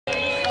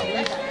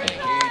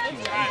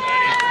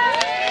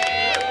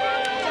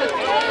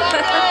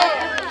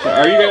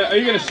Are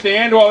you gonna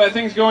stand while that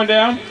thing's going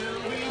down?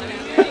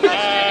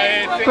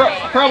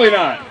 Probably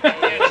not.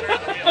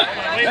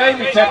 That'd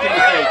be tempting to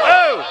take.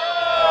 Oh!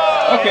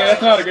 Okay,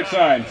 that's not a good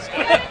sign.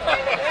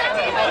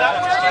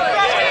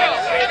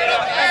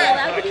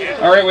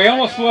 All right, we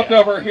almost flipped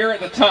over here at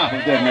the top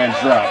of Dead Man's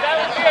Drop.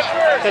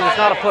 Because it's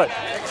not a push.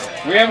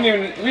 We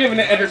haven't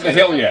entered the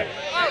hill yet.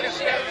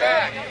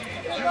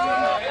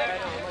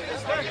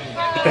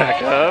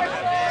 Back up.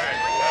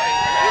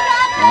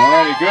 All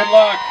righty, good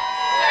luck.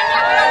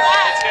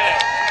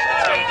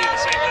 It's gonna do the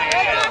same thing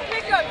again.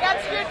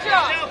 That's a good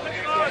job. I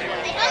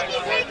hope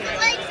you take the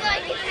leg so I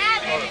can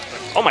have it.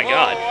 Oh my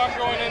God. Oh, I'm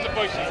going in the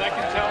bushes, I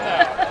can tell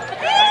now.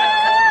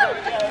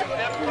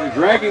 They're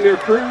dragging their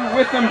crew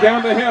with them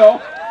down the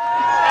hill,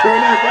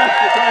 doing their best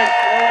to try and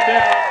slow it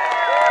down.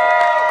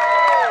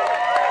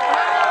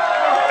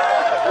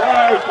 Well,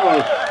 that was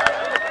close.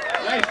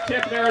 Nice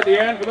tip there at the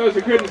end for those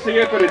who couldn't see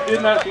it, but it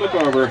did not flip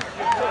over.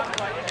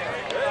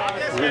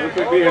 It looks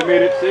like we have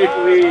made it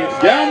safely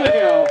down the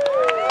hill.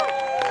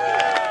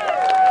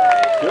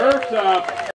 Surf's up.